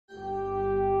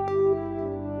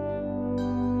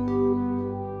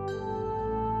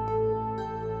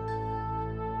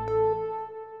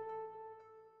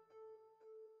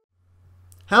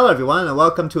Hello everyone and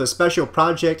welcome to a special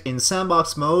project in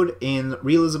sandbox mode in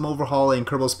Realism Overhaul in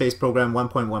Kerbal Space Program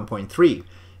 1.1.3.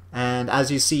 And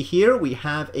as you see here, we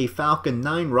have a Falcon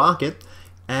 9 rocket,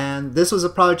 and this was a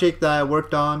project that I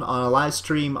worked on a live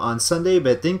stream on Sunday,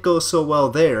 but it didn't go so well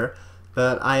there.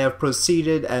 But I have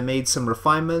proceeded and made some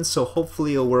refinements, so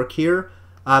hopefully it'll work here.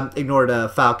 Ignore the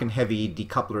Falcon Heavy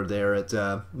decoupler there, it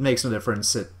makes no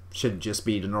difference, it should just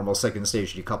be the normal second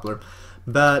stage decoupler.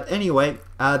 But anyway,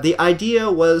 the idea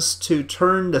was to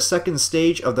turn the second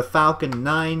stage of the Falcon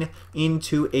 9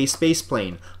 into a space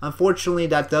plane. Unfortunately,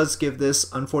 that does give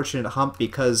this unfortunate hump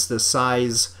because the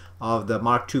size of the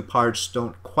Mark II parts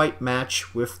don't quite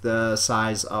match with the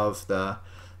size of the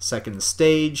second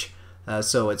stage.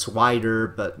 So it's wider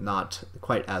but not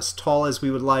quite as tall as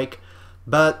we would like.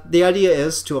 But the idea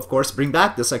is to, of course, bring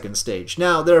back the second stage.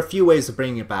 Now, there are a few ways of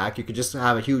bringing it back. You could just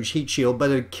have a huge heat shield, but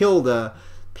it'd kill the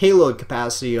payload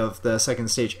capacity of the second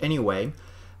stage anyway.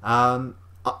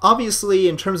 Obviously,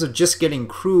 in terms of just getting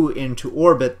crew into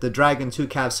orbit, the Dragon 2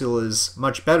 capsule is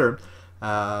much better,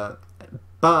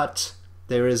 but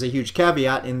there is a huge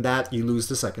caveat in that you lose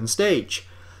the second stage.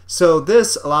 So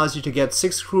this allows you to get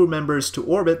 6 crew members to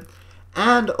orbit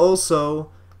and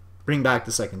also bring back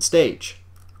the second stage.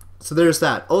 So there's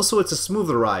that. Also, it's a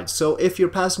smoother ride. So if your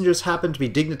passengers happen to be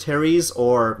dignitaries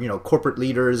or, corporate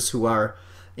leaders who are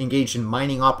engaged in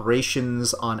mining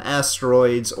operations on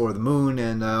asteroids or the moon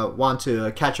and want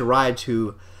to catch a ride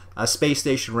to a space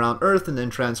station around Earth and then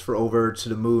transfer over to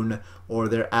the moon or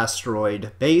their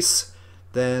asteroid base,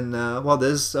 then, well,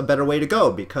 there's a better way to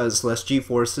go because less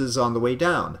G-forces on the way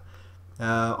down.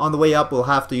 On the way up, we'll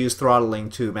have to use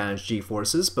throttling to manage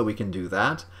G-forces, but we can do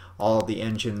that. All the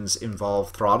engines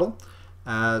involve throttle.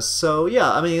 So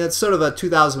yeah, I mean, it's sort of a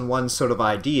 2001 sort of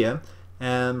idea,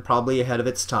 and probably ahead of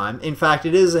its time. In fact,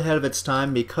 it is ahead of its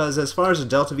time because as far as the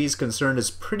Delta V is concerned,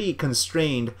 it's pretty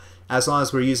constrained as long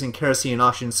as we're using kerosene and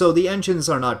oxygen. So the engines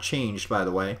are not changed, by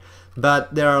the way,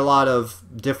 but there are a lot of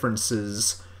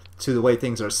differences to the way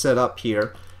things are set up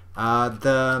here.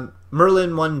 The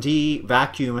Merlin 1D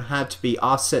vacuum had to be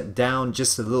offset down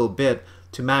just a little bit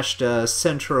to match the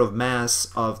center of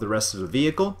mass of the rest of the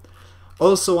vehicle.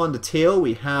 Also on the tail,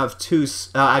 we have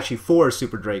actually four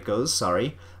Super Dracos,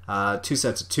 sorry. 2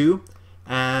 sets of 2,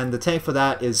 and the tank for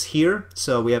that is here.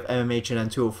 So we have MMH and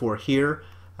N204 here,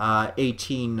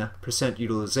 18%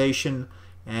 utilization,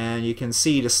 and you can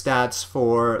see the stats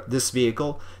for this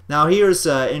vehicle. Now here's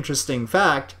an interesting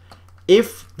fact.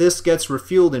 If this gets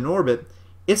refueled in orbit,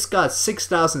 it's got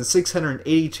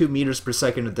 6,682 meters per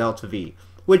second of delta V,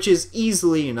 which is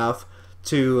easily enough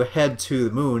to head to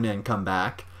the moon and come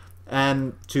back,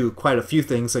 and to quite a few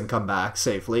things and come back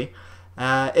safely.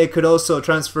 It could also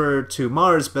transfer to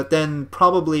Mars, but then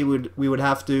probably we would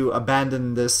have to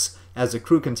abandon this as a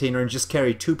crew container and just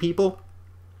carry 2 people,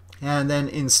 and then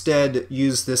instead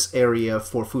use this area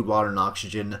for food, water, and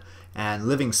oxygen and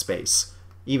living space.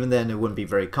 Even then, it wouldn't be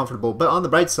very comfortable. But on the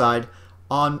bright side,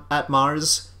 at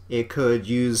Mars, it could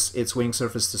use its wing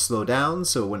surface to slow down,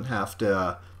 so it wouldn't have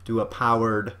to do a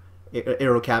powered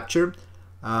aero capture.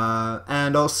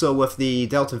 And also with the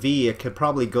Delta V, it could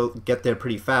probably get there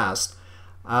pretty fast.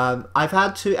 I've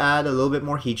had to add a little bit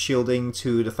more heat shielding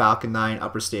to the Falcon 9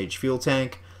 upper stage fuel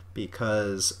tank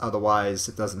because otherwise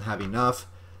it doesn't have enough.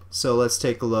 So let's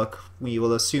take a look. We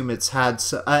will assume it's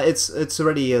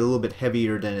already a little bit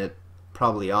heavier than it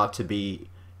probably ought to be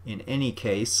in any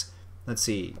case. Let's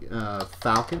see,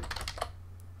 Falcon.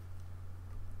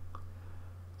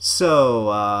 So,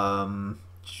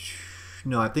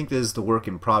 no, I think this is the work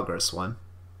in progress one.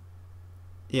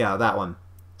 Yeah, that one.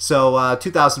 So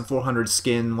 2,400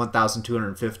 skin,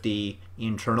 1,250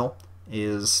 internal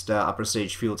is the upper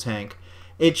stage fuel tank.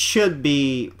 It should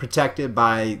be protected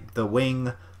by the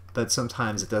wing, but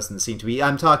sometimes it doesn't seem to be.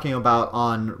 I'm talking about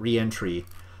on re-entry.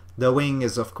 The wing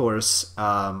is, of course,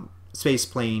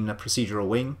 spaceplane procedural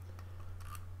wing.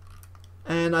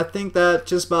 And I think that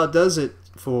just about does it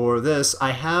for this.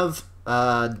 I have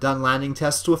done landing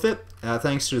tests with it,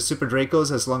 thanks to the Super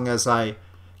Dracos. As long as I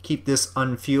keep this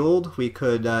unfueled, we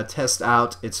could test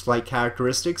out its flight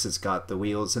characteristics. It's got the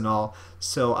wheels and all.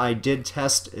 So I did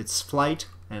test its flight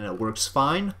and it works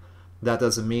fine. That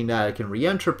doesn't mean that it can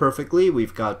re-enter perfectly.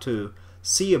 We've got to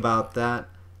see about that.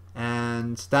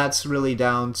 And that's really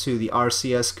down to the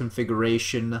RCS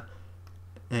configuration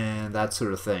and that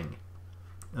sort of thing.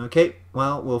 Okay,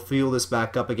 well, we'll fuel this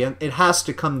back up again. It has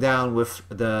to come down with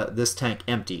this tank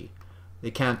empty.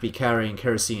 They can't be carrying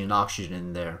kerosene and oxygen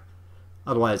in there.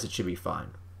 Otherwise, it should be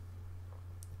fine.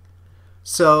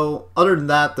 So, other than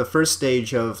that, the first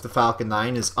stage of the Falcon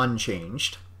 9 is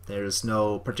unchanged. There's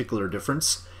no particular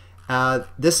difference.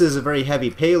 This is a very heavy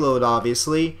payload,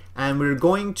 obviously, and we're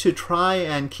going to try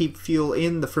and keep fuel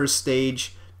in the first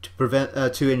stage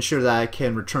to ensure that it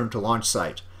can return to launch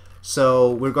site.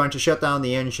 So we're going to shut down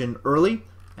the engine early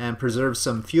and preserve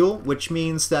some fuel, which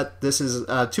means that this is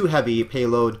too heavy a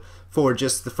payload for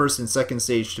just the first and second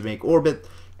stage to make orbit,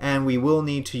 and we will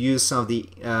need to use some of the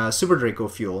Super Draco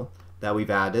fuel that we've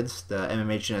added, the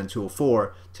MMHN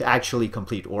 204, to actually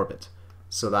complete orbit.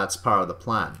 So that's part of the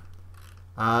plan.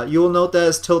 You will note that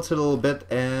it's tilted a little bit,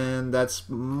 and that's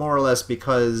more or less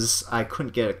because I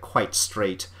couldn't get it quite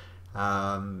straight.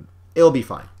 It'll be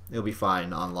fine. It'll be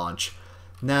fine on launch.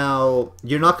 Now,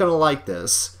 you're not going to like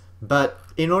this, but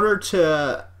in order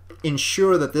to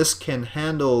ensure that this can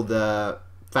handle the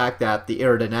fact that the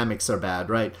aerodynamics are bad,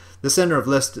 right? The center of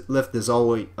lift is all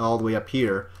the way up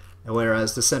here,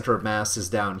 whereas the center of mass is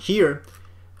down here.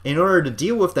 In order to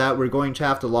deal with that, we're going to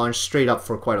have to launch straight up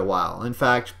for quite a while. In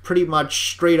fact, pretty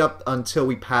much straight up until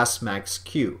we pass max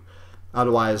Q.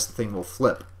 Otherwise, the thing will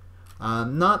flip.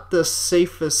 Not the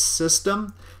safest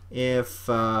system. If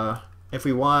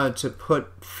we wanted to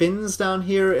put fins down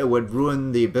here, it would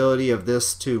ruin the ability of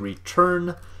this to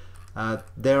return.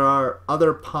 There are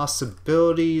other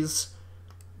possibilities,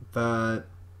 but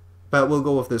we'll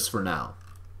go with this for now.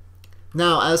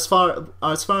 Now, as far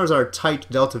as our tight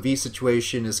delta V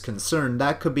situation is concerned,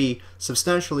 that could be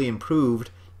substantially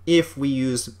improved if we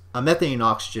use a methane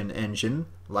oxygen engine,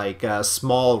 like a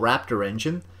small Raptor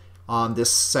engine, on this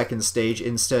second stage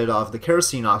instead of the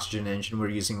kerosene oxygen engine we're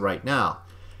using right now.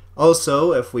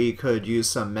 Also, if we could use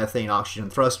some methane oxygen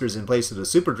thrusters in place of the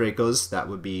Super Dracos, that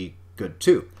would be good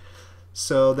too.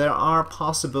 So there are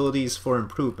possibilities for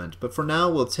improvement, but for now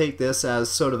we'll take this as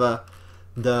sort of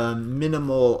the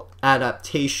minimal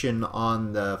adaptation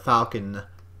on the Falcon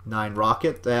 9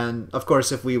 rocket. And of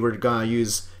course, if we were going to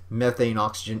use methane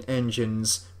oxygen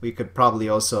engines, we could probably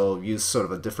also use sort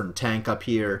of a different tank up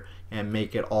here and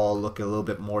make it all look a little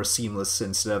bit more seamless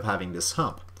instead of having this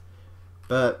hump.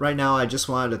 But right now I just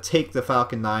wanted to take the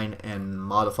Falcon 9 and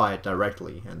modify it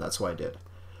directly, and that's what I did.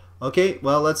 Okay,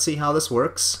 well, let's see how this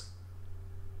works.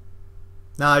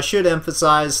 Now, I should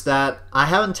emphasize that I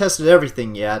haven't tested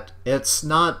everything yet. It's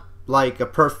not like a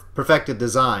perfected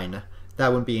design. That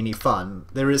wouldn't be any fun.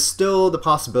 There is still the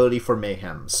possibility for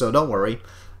mayhem, so don't worry.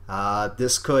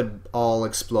 This could all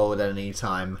explode at any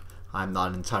time. I'm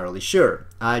not entirely sure.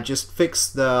 I just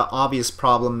fixed the obvious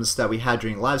problems that we had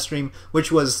during the live stream,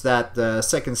 which was that the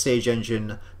second stage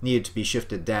engine needed to be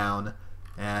shifted down,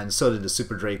 and so did the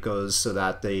Super Dracos, so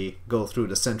that they go through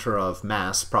the center of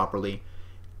mass properly.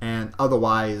 And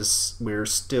otherwise, we're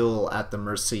still at the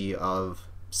mercy of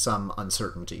some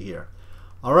uncertainty here.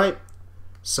 Alright,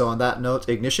 so on that note,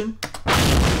 ignition.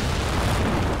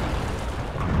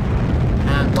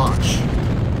 And launch.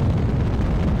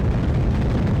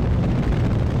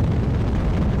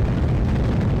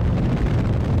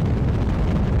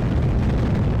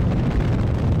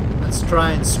 Let's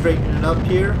try and straighten it up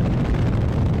here.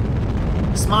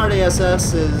 Smart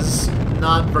ASS is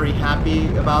not very happy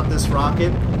about this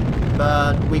rocket,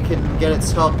 but we can get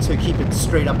its help to keep it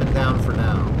straight up and down for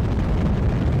now.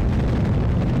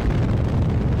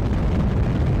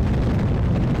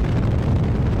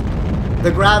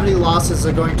 The gravity losses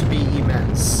are going to be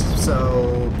immense,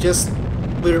 so just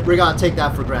we're gonna take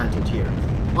that for granted here.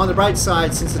 On the bright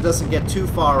side, since it doesn't get too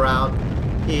far out,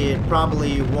 it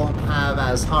probably won't have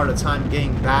as hard a time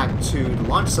getting back to the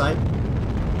launch site.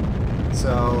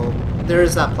 So there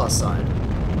is that plus side.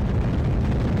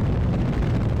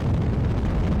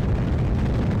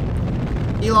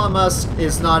 Elon Musk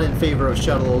is not in favor of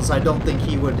shuttles. I don't think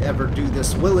he would ever do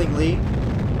this willingly,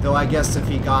 though I guess if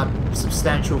he got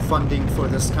substantial funding for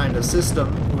this kind of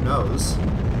system, who knows.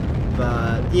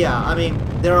 But yeah, I mean,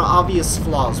 there are obvious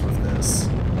flaws with this.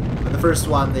 The first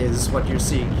one is what you're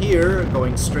seeing here,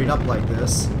 going straight up like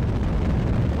this.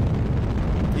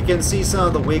 You can see some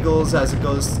of the wiggles as it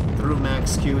goes through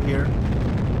max Q here.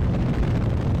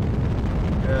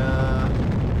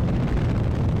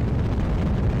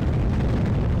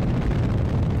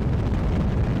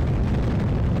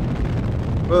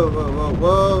 Whoa, whoa, whoa,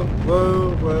 whoa,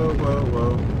 whoa, whoa, whoa,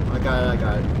 whoa. I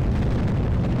got it.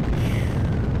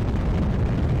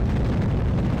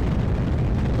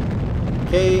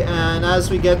 Okay, and as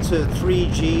we get to 3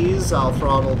 Gs, I'll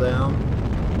throttle down.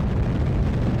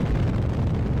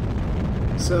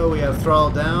 So we have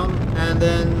throttle down, and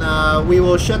then we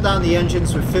will shut down the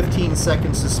engines with 15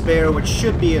 seconds to spare, which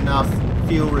should be enough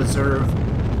fuel reserve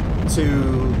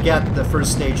to get the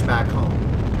first stage back home.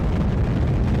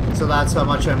 So that's how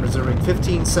much I'm reserving,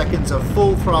 15 seconds of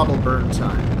full throttle burn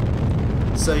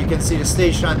time. So you can see the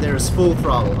stage time there is full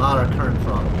throttle, not our current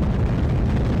throttle.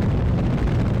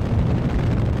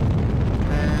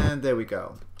 And there we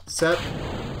go. Set.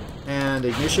 And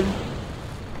ignition.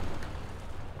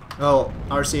 Oh,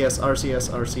 RCS, RCS,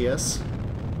 RCS.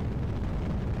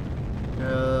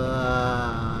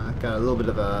 Got a little bit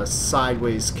of a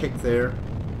sideways kick there.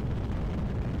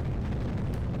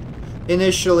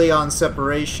 Initially on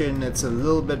separation, it's a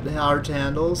little bit hard to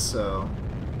handle, so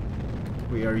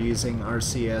we are using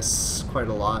RCS quite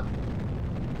a lot.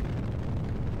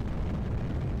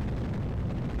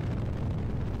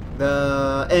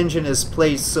 The engine is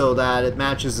placed so that it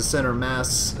matches the center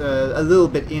mass a little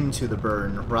bit into the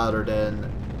burn rather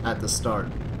than at the start.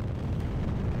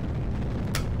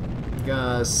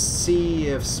 Gonna see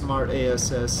if Smart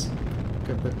ASS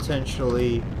could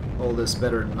potentially hold this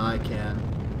better than I can.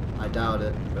 I doubt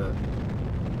it, but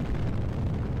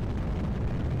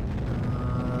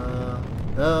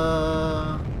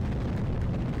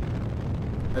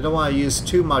I don't want to use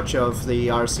too much of the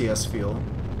RCS fuel,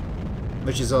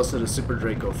 which is also the Super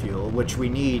Draco fuel, which we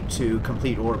need to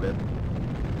complete orbit.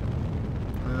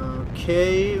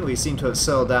 Okay, we seem to have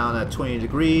settled down at 20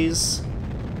 degrees.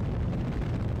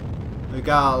 We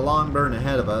got a long burn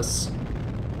ahead of us.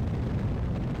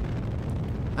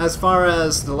 As far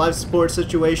as the life support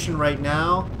situation right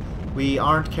now, we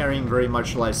aren't carrying very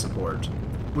much life support.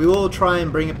 We will try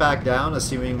and bring it back down,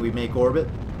 assuming we make orbit.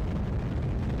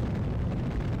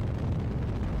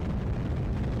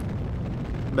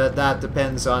 But that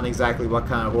depends on exactly what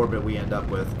kind of orbit we end up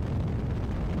with.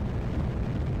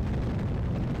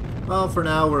 Well, for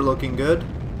now we're looking good.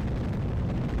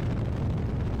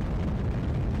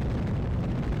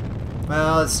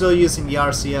 Well, it's still using the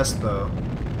RCS though.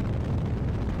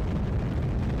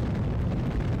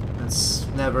 That's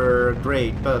never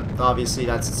great, but obviously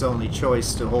that's its only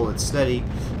choice to hold it steady.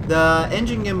 The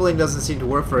engine gimbaling doesn't seem to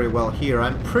work very well here.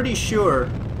 I'm pretty sure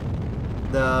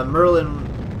the Merlin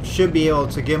should be able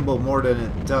to gimbal more than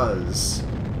it does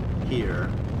here.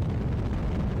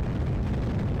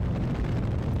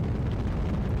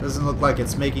 Doesn't look like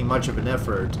it's making much of an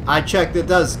effort. I checked, it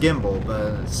does gimbal,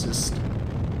 but it's just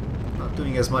not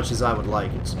doing as much as I would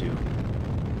like it to do.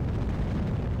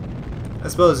 I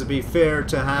suppose it'd be fair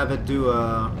to have it do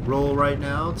a roll right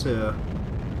now to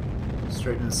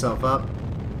straighten itself up.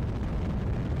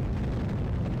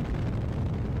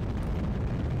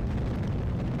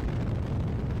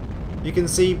 You can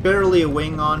see barely a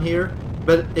wing on here,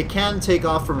 but it can take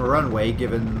off from a runway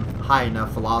given high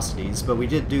enough velocities, but we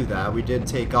did do that. We did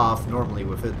take off normally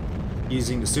with it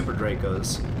using the Super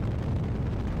Dracos.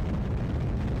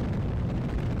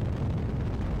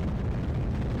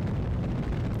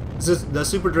 The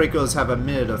Super Dracos have a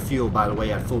minute of fuel, by the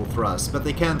way, at full thrust, but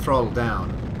they can throttle down.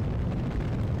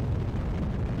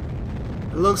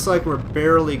 It looks like we're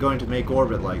barely going to make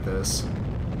orbit like this.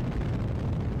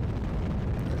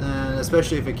 And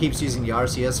especially if it keeps using the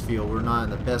RCS fuel, we're not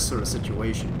in the best sort of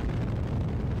situation.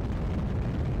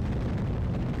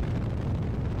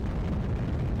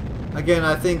 Again,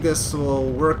 I think this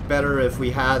will work better if we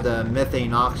had a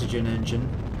methane oxygen engine.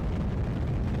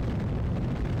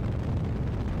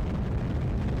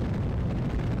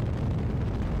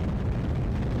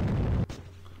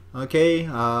 Okay,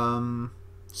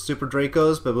 Super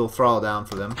Dracos, but we'll throttle down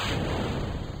for them.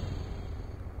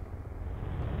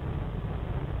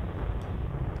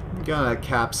 Got a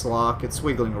caps lock. It's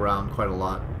wiggling around quite a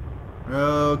lot.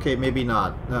 Okay, maybe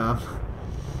not.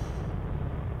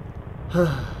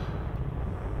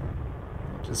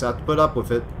 Just have to put up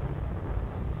with it.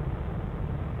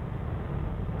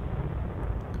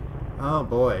 Oh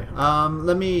boy.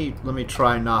 Let me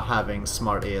try not having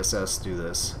Smart ASS do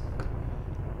this.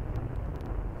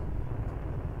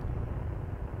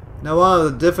 Now, one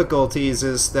of the difficulties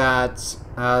is that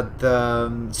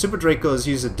the Super Dracos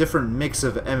use a different mix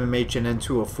of MMH and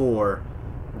N2O4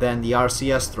 than the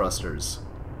RCS thrusters.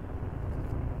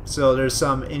 So there's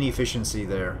some inefficiency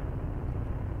there.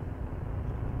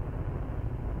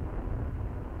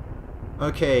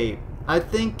 Okay, I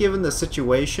think given the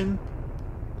situation,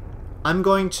 I'm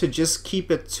going to just keep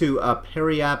it to a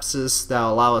periapsis that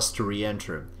will allow us to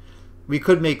re-enter. We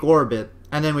could make orbit,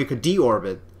 and then we could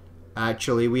deorbit.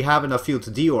 Actually, we have enough fuel to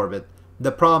deorbit.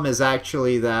 The problem is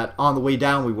actually that on the way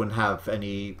down we wouldn't have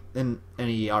any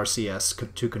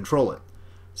RCS to control it.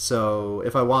 So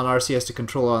if I want RCS to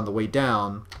control it on the way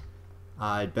down,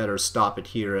 I'd better stop it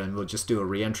here and we'll just do a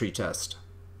re-entry test.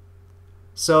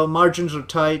 So margins are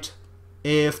tight.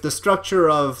 If the structure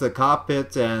of the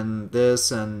cockpit and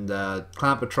this and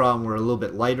Clampetron were a little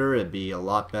bit lighter, it'd be a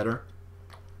lot better.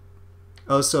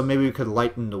 Also, maybe we could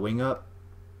lighten the wing up.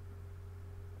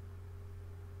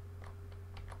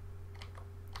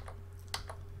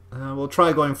 We'll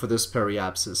try going for this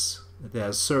periapsis. It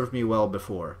has served me well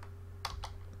before.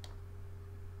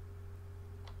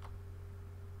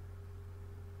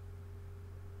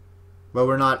 But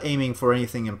we're not aiming for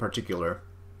anything in particular.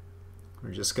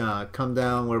 We're just gonna come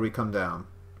down where we come down.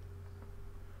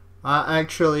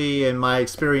 Actually, in my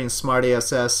experience, Smart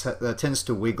ASS tends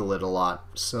to wiggle it a lot,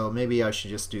 so maybe I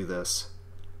should just do this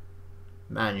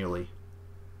manually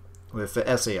with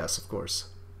the SAS, of course.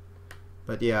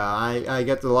 But yeah, I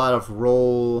get a lot of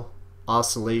roll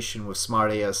oscillation with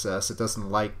Smart ASS. It doesn't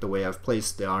like the way I've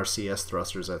placed the RCS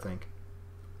thrusters, I think.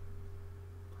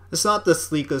 It's not the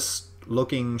sleekest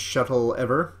looking shuttle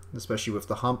ever, especially with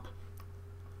the hump.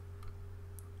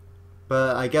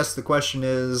 But I guess the question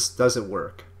is, does it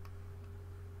work?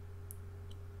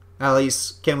 At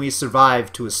least, can we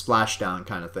survive to a splashdown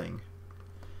kind of thing?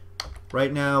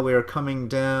 Right now we are coming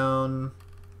down,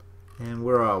 and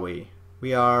where are we?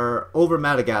 We are over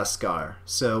Madagascar,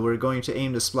 so we're going to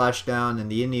aim to splash down in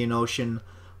the Indian Ocean.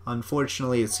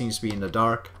 Unfortunately, it seems to be in the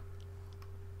dark.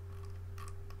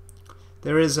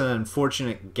 There is an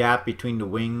unfortunate gap between the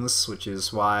wings, which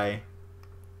is why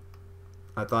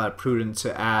I thought it prudent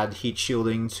to add heat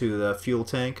shielding to the fuel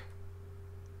tank.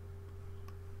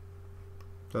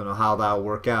 Don't know how that'll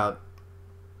work out.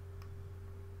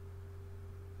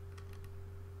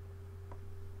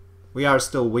 We are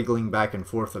still wiggling back and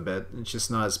forth a bit. It's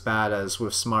just not as bad as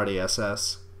with Smart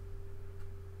ASS.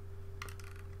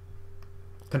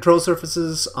 Control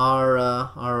surfaces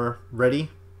are ready.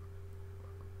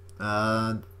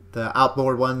 The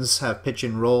outboard ones have pitch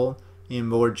and roll.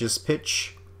 Inboard just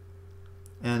pitch.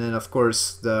 And then of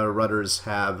course the rudders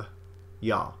have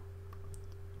yaw.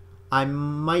 I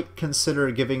might consider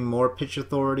giving more pitch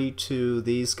authority to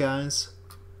these guys.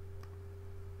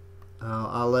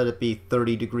 I'll let it be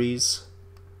 30 degrees.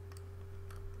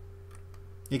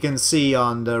 You can see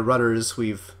on the rudders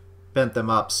we've bent them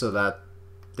up so that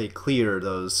they clear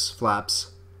those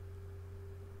flaps.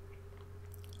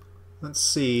 Let's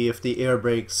see if the air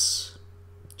brakes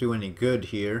do any good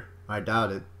here. I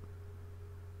doubt it.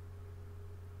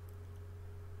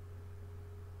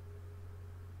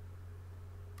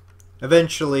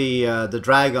 Eventually, the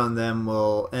drag on them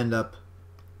will end up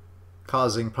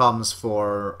causing problems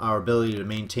for our ability to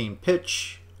maintain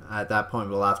pitch. At that point,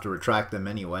 we'll have to retract them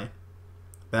anyway.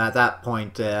 But at that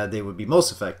point, they would be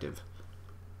most effective.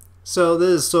 So this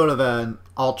is sort of an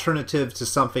alternative to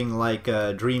something like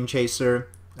a Dream Chaser.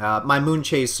 My Moon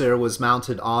Chaser was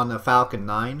mounted on a Falcon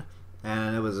 9,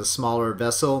 and it was a smaller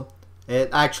vessel. It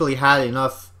actually had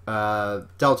enough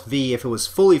Delta V if it was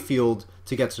fully fueled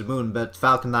to get to the moon, but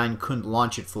Falcon 9 couldn't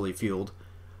launch it fully fueled.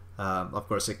 Of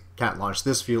course, it can't launch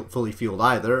this fully fueled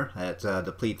either. It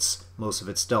depletes most of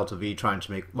its Delta V trying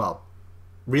to make, well,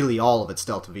 really all of its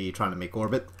Delta V trying to make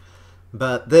orbit.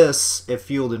 But this, if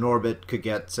fueled in orbit, could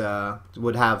get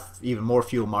would have even more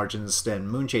fuel margins than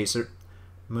Moon Chaser.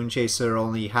 Moon Chaser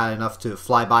only had enough to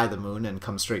fly by the moon and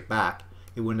come straight back.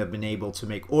 It wouldn't have been able to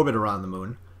make orbit around the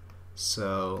moon.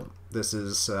 So this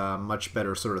is a much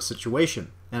better sort of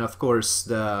situation. And of course,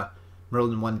 the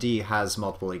Merlin 1D has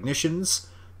multiple ignitions.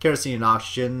 Kerosene and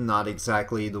oxygen, not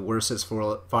exactly the worst as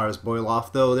far as boil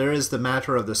off, though there is the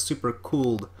matter of the super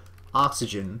cooled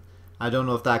oxygen. I don't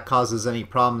know if that causes any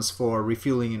problems for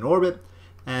refueling in orbit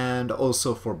and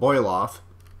also for boil off.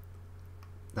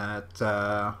 That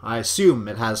I assume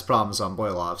it has problems on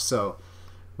boil off, so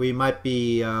we might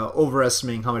be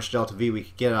overestimating how much Delta V we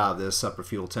could get out of this upper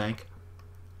fuel tank.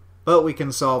 But we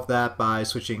can solve that by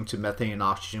switching to methane and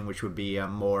oxygen, which would be a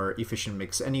more efficient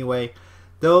mix anyway.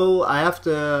 Though I have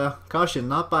to caution,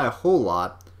 not by a whole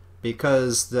lot,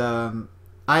 because the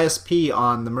ISP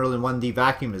on the Merlin 1D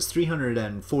vacuum is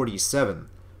 347,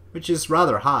 which is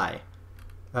rather high.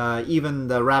 Even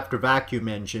the Raptor vacuum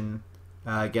engine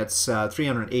gets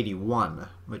 381,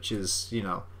 which is, you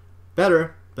know,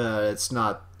 better, but it's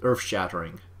not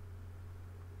earth-shattering.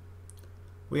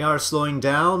 We are slowing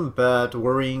down, but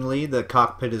worryingly the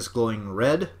cockpit is glowing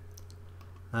red.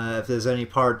 If there's any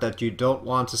part that you don't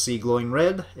want to see glowing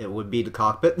red, it would be the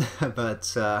cockpit,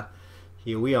 but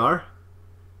here we are.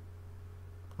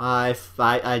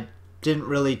 I didn't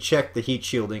really check the heat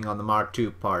shielding on the Mark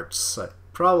II parts. I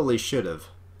probably should have.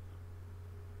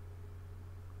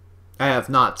 I have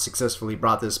not successfully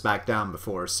brought this back down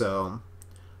before, so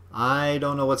I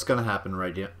don't know what's going to happen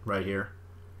right here.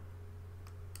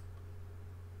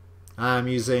 I'm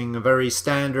using a very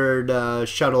standard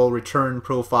shuttle return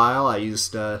profile. I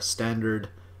used standard,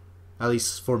 at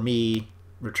least for me,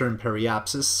 return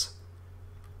periapsis.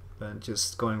 But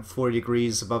just going 40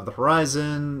 degrees above the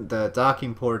horizon. The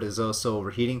docking port is also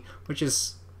overheating, which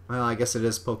is, well, I guess it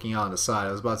is poking out on the side.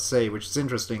 I was about to say, which is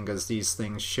interesting because these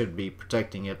things should be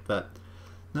protecting it, but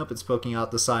nope, it's poking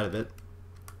out the side of it.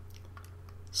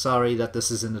 Sorry that this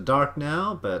is in the dark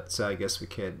now, but I guess we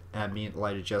could ambient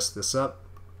light adjust this up.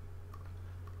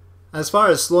 As far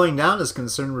as slowing down is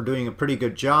concerned, we're doing a pretty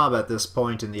good job at this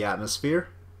point in the atmosphere.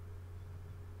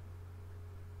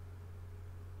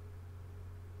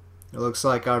 It looks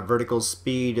like our vertical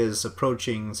speed is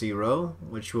approaching 0,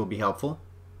 which will be helpful.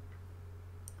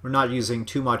 We're not using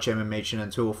too much MMH in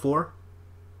 204.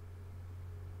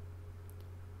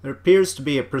 There appears to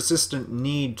be a persistent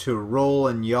need to roll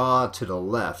and yaw to the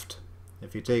left,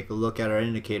 if you take a look at our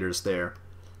indicators there.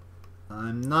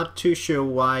 I'm not too sure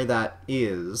why that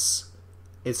is.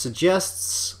 It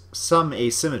suggests some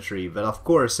asymmetry, but of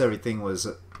course everything was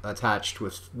attached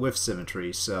with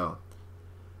symmetry, so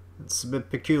it's a bit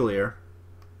peculiar.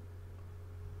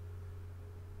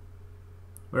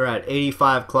 We're at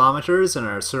 85 kilometers and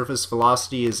our surface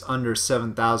velocity is under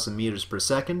 7,000 meters per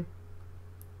second.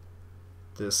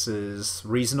 This is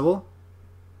reasonable.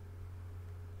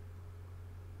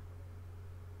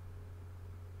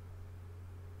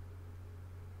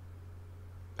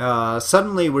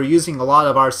 Suddenly we're using a lot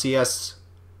of RCS.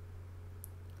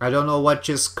 I don't know what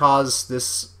just caused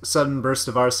this sudden burst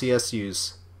of RCS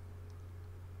use.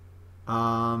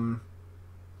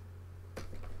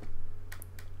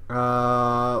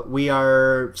 We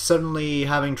are suddenly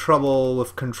having trouble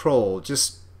with control.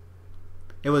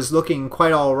 It was looking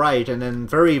quite alright, and then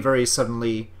very, very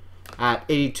suddenly at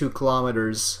 82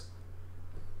 kilometers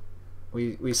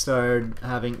we started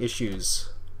having issues.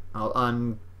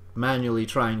 I'm manually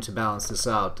trying to balance this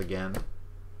out again.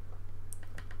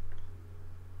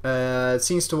 It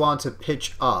seems to want to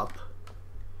pitch up.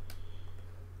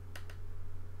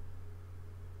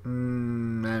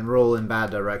 And roll in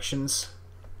bad directions.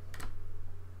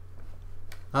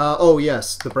 Oh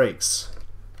yes, the brakes.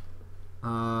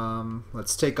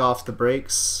 Let's take off the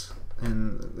brakes,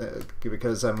 and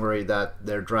because I'm worried that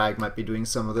their drag might be doing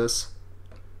some of this.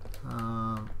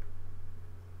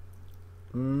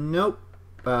 Nope.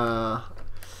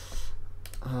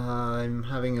 I'm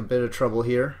having a bit of trouble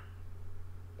here.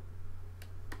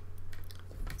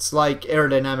 It's like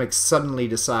aerodynamics suddenly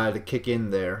decided to kick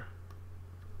in there.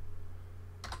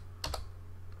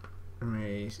 Let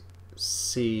me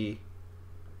see.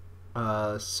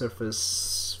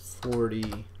 Surface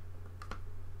 40.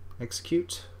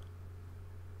 Execute.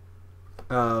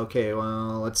 Okay,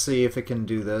 well, let's see if it can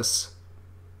do this.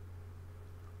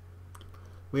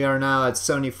 We are now at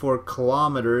 74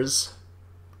 kilometers,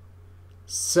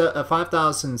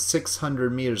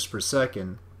 5,600 meters per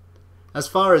second. As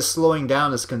far as slowing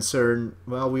down is concerned,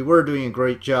 well, we were doing a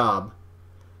great job,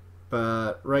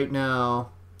 but right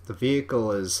now the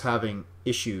vehicle is having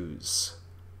issues.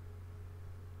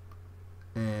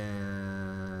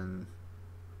 And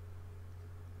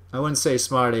I wouldn't say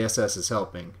Smart ASS is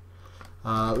helping.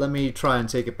 Let me try and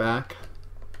take it back.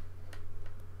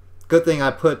 Good thing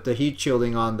I put the heat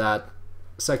shielding on that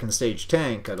second stage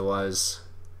tank, otherwise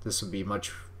this would be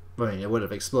much... I mean, it would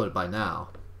have exploded by now.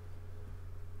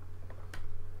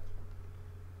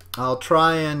 I'll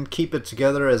try and keep it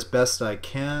together as best I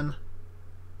can.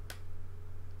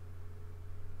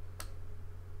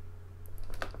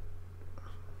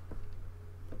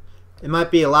 It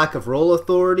might be a lack of roll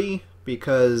authority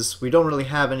because we don't really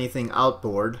have anything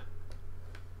outboard.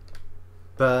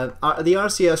 But the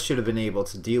RCS should have been able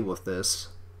to deal with this.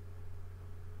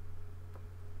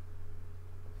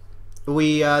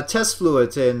 We test flew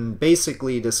it in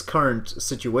basically this current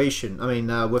situation, I mean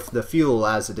with the fuel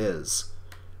as it is.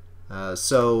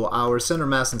 So our center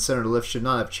mass and center lift should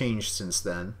not have changed since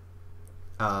then.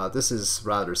 This is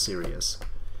rather serious.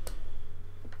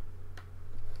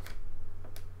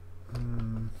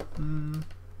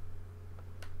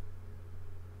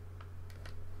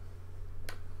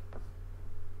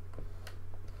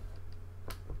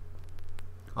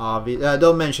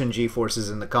 Don't mention G-forces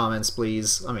in the comments,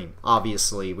 please. I mean,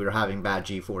 obviously, we're having bad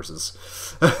G-forces.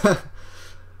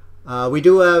 We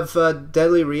do have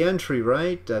deadly re-entry,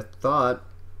 right? I thought.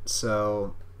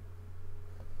 So,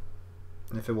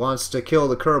 if it wants to kill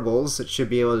the Kerbals, it should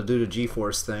be able to do the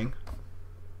G-force thing.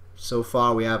 So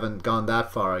far, we haven't gone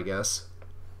that far, I guess.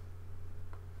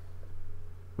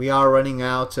 We are running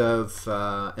out of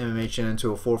MMH and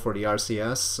N204 for the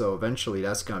RCS, so eventually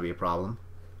that's going to be a problem.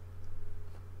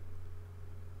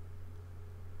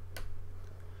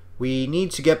 We need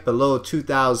to get below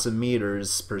 2,000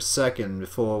 meters per second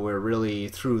before we're really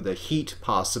through the heat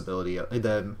possibility,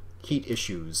 the heat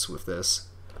issues with this.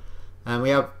 And we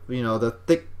have, you know, the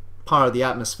thick part of the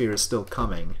atmosphere is still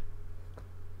coming.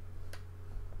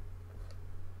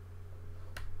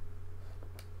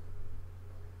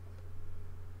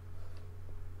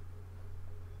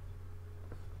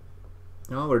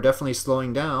 No, we're definitely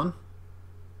slowing down.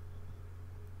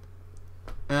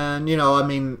 And And, you know, I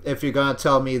mean, if you're going to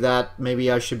tell me that maybe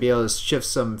I should be able to shift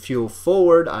some fuel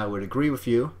forward, I would agree with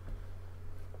you.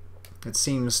 It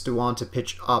seems to want to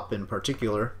pitch up in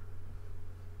particular.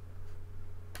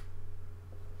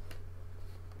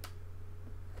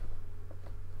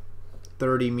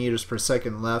 .30 meters per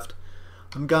second left.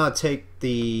 I'm going to take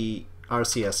the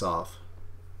RCS off.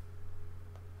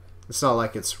 It's not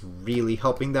like it's really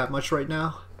helping that much right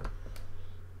now.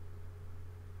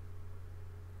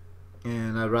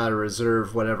 And I'd rather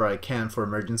reserve whatever I can for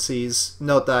emergencies.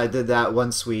 Note that I did that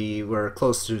once we were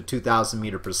close to the 2,000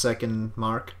 meter per second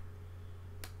mark.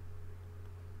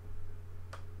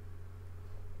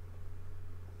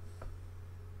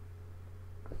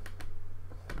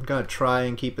 I'm gonna try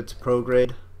and keep it to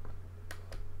prograde.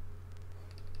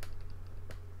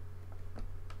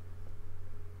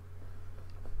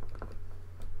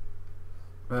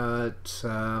 But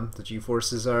the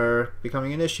G-forces are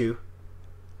becoming an issue.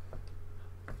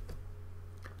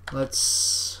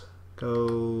 Let's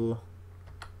go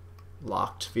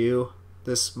locked view.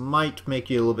 This might make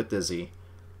you a little bit dizzy,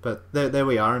 but there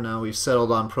we are. Now we've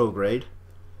settled on prograde.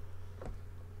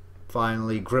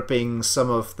 Finally gripping some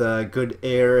of the good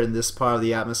air in this part of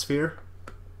the atmosphere.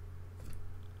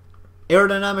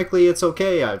 Aerodynamically it's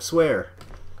okay, I swear.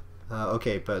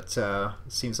 Okay, but it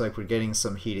seems like we're getting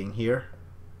some heating here.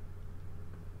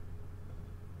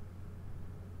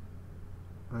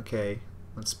 Okay,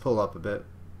 let's pull up a bit.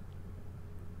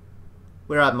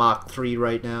 We're at Mach 3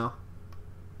 right now.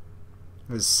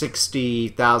 It's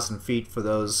 60,000 feet for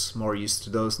those more used to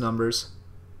those numbers.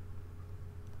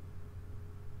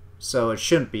 So it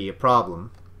shouldn't be a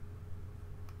problem.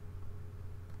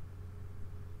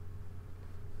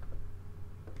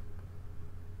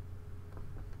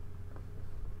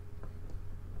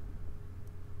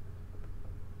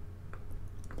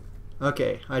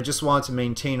 Okay, I just want to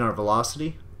maintain our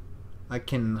velocity. I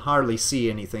can hardly see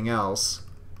anything else.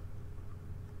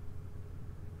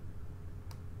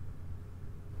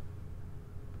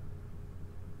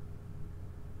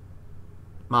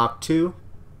 Mach 2.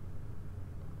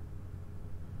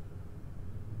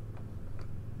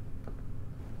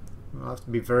 We'll have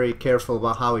to be very careful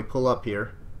about how we pull up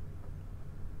here.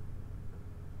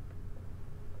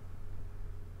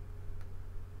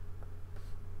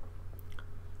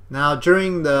 Now,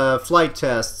 during the flight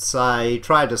tests, I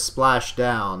tried to splash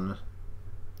down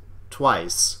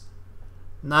twice.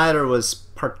 Neither was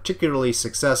particularly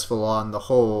successful on the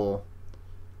whole,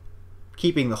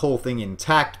 keeping the whole thing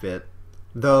intact bit,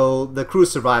 though the crew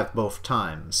survived both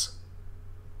times.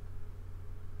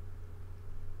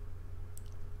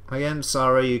 Again,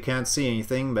 sorry you can't see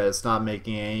anything, but it's not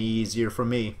making it any easier for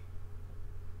me.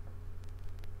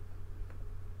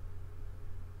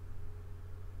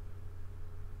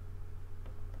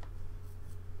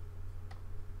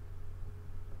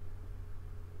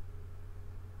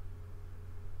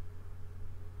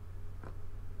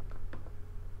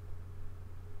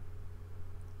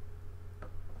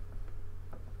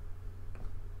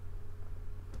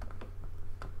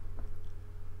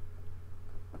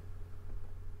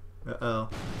 Uh-oh.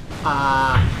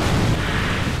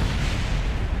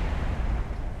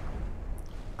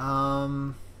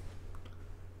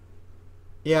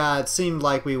 Yeah, it seemed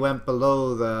like we went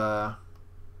below the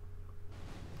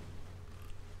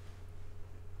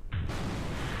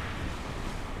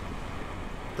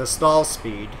stall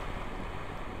speed.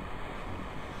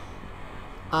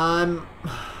 I'm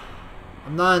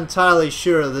not entirely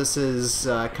sure this is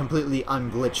completely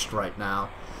unglitched right now.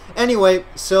 Anyway,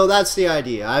 so that's the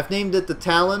idea. I've named it the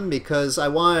Talon because I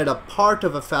wanted a part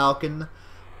of a Falcon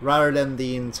rather than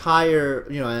the entire,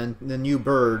 you know, and the new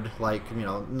bird, like, you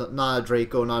know, not a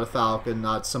Draco, not a Falcon,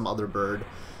 not some other bird.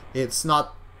 It's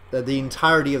not the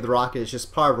entirety of the rocket, it's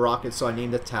just part of a rocket, so I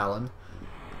named it Talon.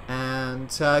 And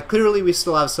clearly we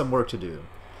still have some work to do.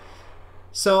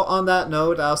 So on that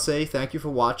note, I'll say thank you for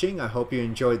watching. I hope you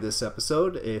enjoyed this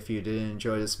episode. If you did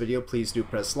enjoy this video, please do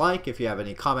press like. If you have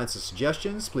any comments or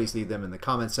suggestions, please leave them in the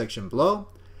comment section below.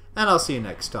 And I'll see you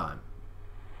next time.